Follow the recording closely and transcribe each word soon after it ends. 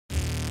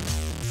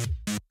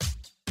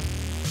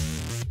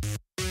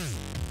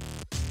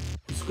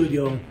good,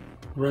 y'all?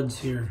 Ruds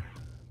here.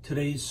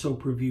 Today's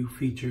soap review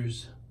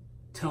features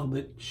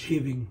Talbot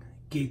Shaving,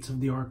 Gates of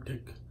the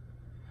Arctic.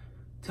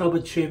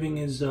 Talbot Shaving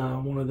is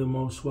one of the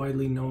most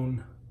widely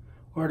known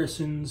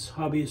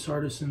hobbyist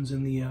artisans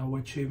in the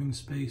wet shaving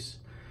space.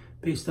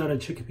 Based out of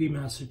Chicopee,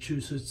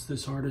 Massachusetts,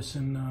 this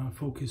artisan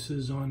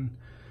focuses on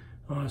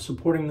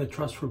supporting the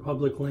Trust for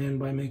Public Land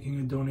by making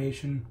a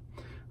donation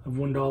of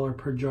 $1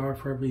 per jar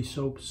for every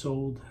soap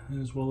sold,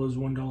 as well as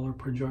 $1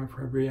 per jar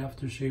for every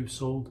aftershave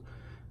sold,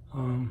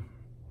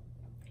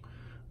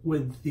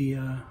 with the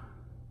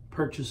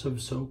purchase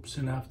of soaps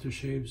and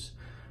aftershaves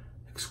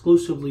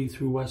exclusively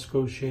through West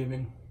Coast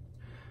Shaving.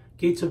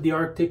 Gates of the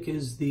Arctic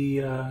is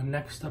the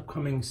next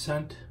upcoming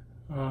scent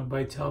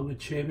by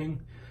Talbot Shaving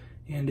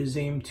and is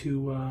aimed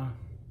to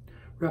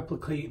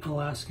replicate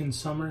Alaskan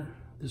Summer.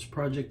 This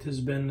project has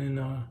been in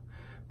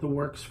the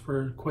works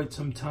for quite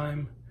some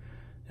time.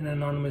 An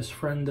anonymous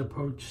friend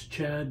approached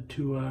Chad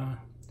to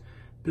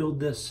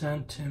build this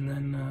scent, and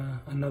then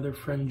another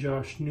friend,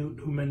 Josh Newt,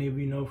 who many of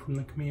you know from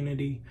the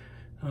community,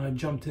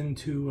 jumped in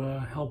to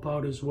help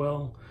out as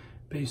well,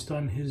 based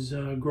on his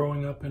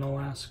growing up in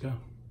Alaska.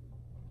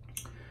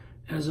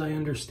 As I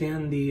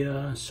understand,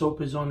 the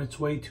soap is on its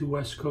way to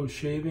West Coast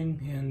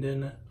Shaving, and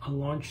then a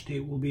launch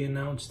date will be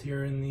announced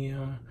here in the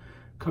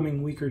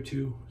coming week or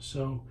two.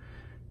 So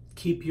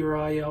keep your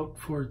eye out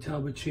for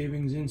Talbot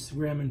Shaving's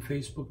Instagram and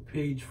Facebook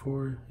page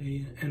for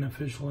an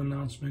official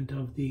announcement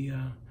of the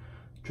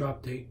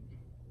drop date.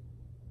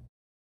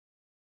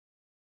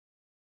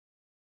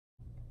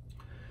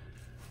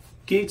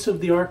 Gates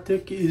of the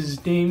Arctic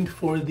is named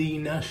for the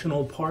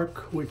national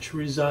park, which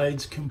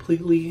resides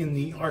completely in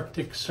the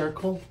Arctic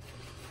Circle.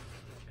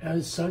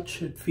 As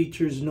such, it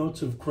features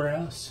notes of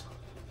grass,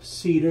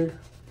 cedar,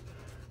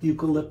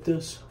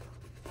 eucalyptus,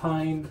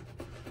 pine,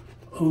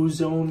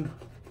 ozone,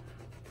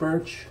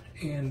 birch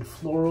and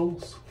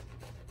florals.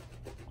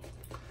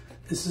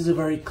 This is a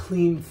very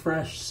clean,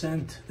 fresh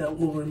scent that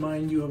will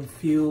remind you of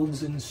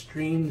fields and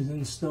streams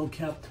and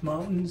snow-capped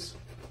mountains.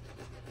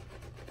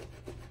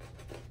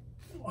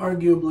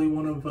 Arguably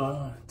one of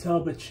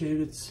Talbot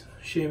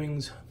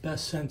Shaving's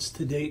best scents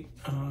to date,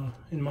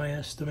 in my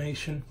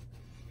estimation.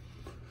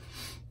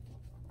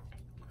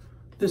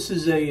 This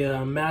is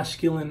a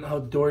masculine,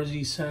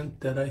 outdoorsy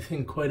scent that I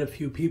think quite a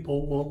few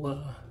people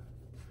will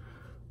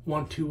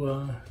want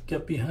to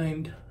get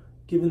behind,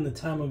 given the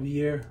time of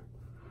year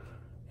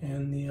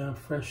and the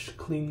fresh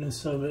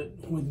cleanness of it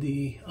with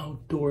the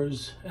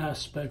outdoors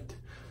aspect.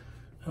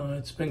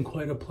 It's been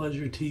quite a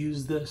pleasure to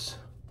use this.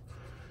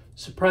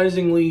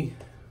 Surprisingly,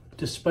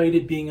 despite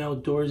it being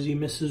outdoorsy,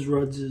 Mrs.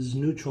 Rudds is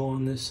neutral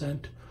on this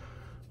scent.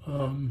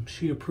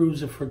 She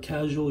approves it for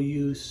casual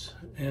use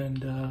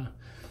and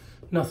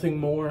nothing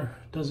more.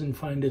 Doesn't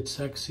find it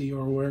sexy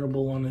or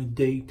wearable on a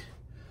date.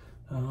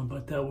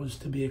 But that was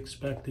to be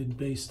expected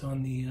based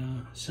on the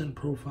scent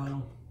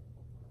profile.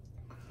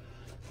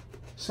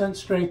 Scent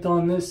strength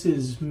on this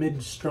is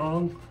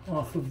mid-strong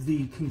off of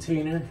the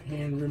container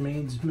and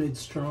remains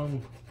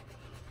mid-strong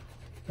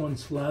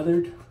once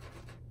lathered.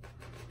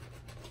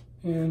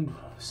 And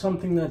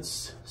something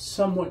that's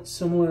somewhat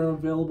similar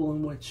available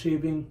in wet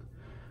shaving,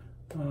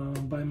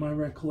 by my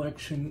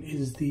recollection,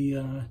 is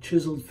the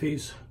Chiseled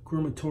Face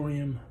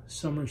Groomatorium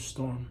Summer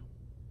Storm.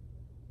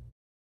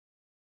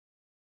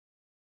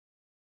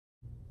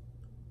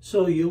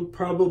 So you'll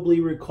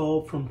probably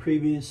recall from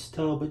previous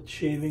Talbot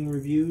Shaving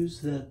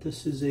reviews that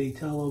this is a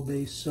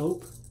tallow-based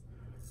soap.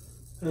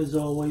 As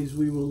always,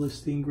 we will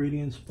list the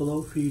ingredients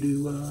below for you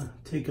to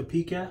take a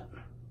peek at.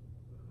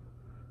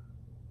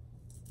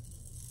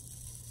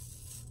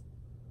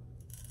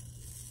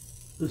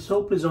 The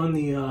soap is on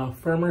the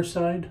firmer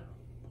side,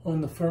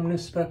 on the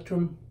firmness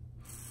spectrum,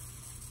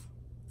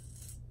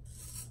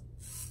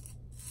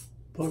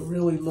 but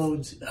really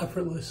loads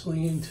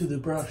effortlessly into the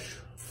brush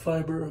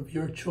fiber of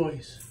your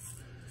choice.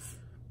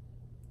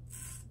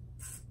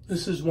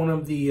 This is one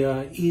of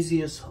the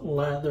easiest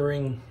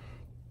lathering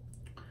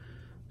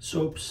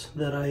soaps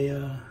that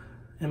I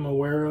am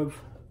aware of.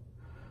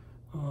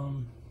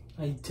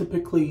 I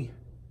typically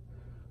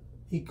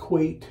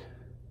equate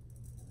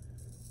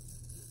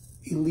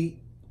elite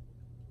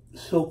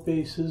soap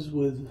bases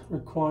with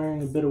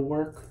requiring a bit of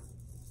work,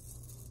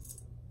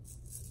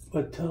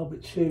 but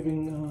Talbot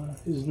Shaving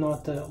is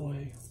not that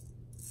way.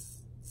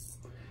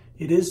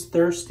 It is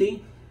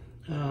thirsty,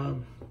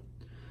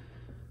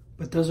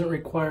 but doesn't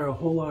require a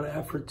whole lot of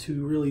effort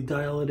to really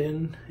dial it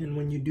in. And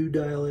when you do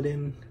dial it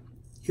in,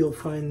 you'll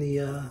find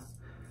the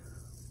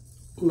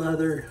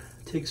lather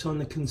takes on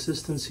the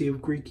consistency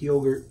of Greek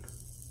yogurt.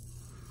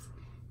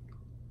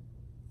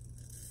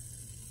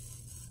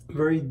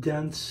 Very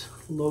dense,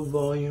 low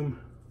volume,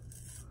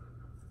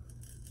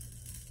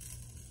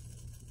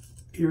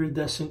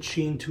 iridescent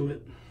sheen to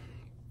it.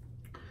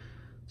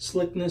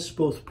 Slickness,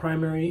 both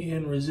primary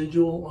and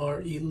residual,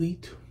 are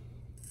elite.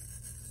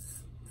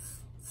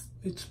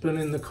 It's been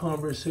in the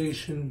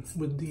conversation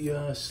with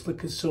the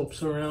slickest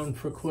soaps around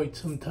for quite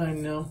some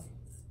time now.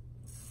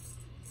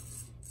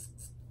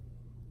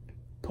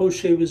 Post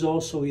shave is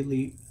also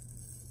elite.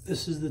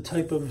 This is the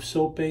type of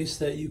soap base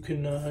that you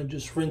can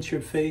just rinse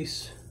your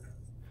face.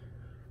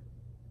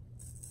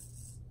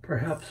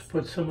 Perhaps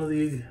put some of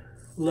the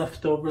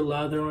leftover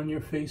lather on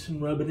your face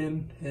and rub it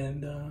in,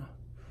 and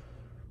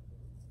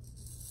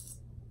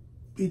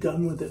be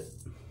done with it.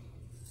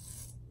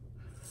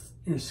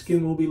 Your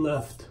skin will be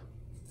left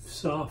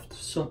soft,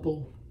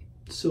 supple,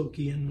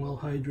 silky, and well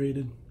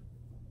hydrated.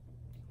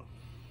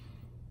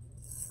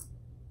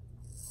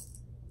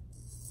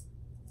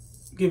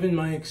 Given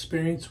my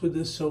experience with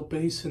this soap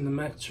base and the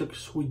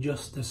metrics we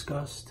just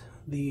discussed,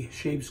 the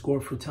shave score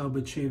for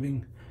Talbot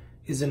Shaving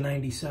is a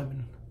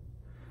 97.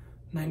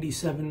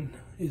 97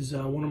 is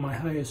one of my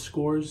highest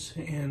scores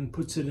and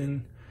puts it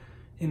in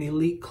an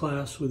elite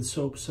class with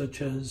soaps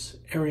such as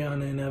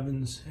Ariana and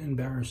Evans and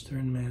Barrister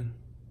and Mann.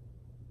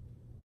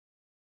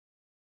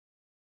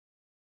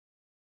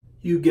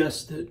 You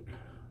guessed it,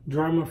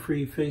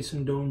 drama-free face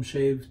and dome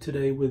shave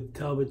today with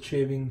Talbot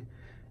Shaving,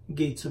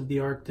 Gates of the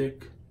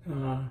Arctic.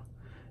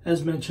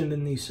 As mentioned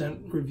in the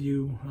scent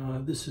review,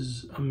 this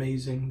is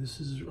amazing. This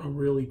is a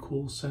really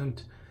cool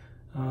scent.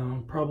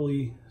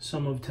 Probably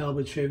some of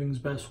Talbot Shaving's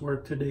best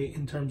work to date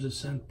in terms of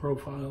scent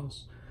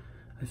profiles.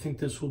 I think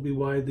this will be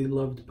widely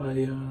loved by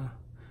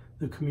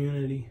the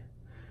community.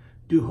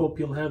 Do hope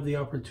you'll have the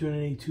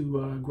opportunity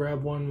to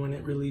grab one when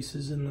it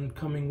releases in the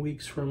coming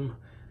weeks from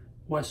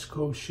West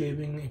Coast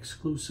Shaving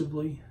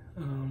exclusively.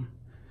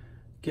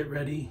 Get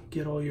ready,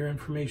 get all your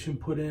information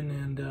put in,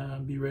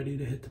 and be ready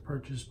to hit the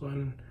purchase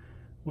button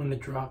when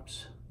it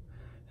drops.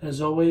 As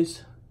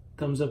always,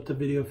 thumbs up the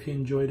video if you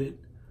enjoyed it.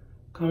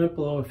 Comment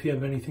below if you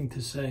have anything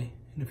to say.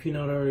 And if you're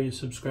not already a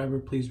subscriber,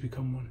 please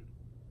become one.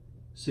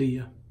 See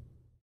ya.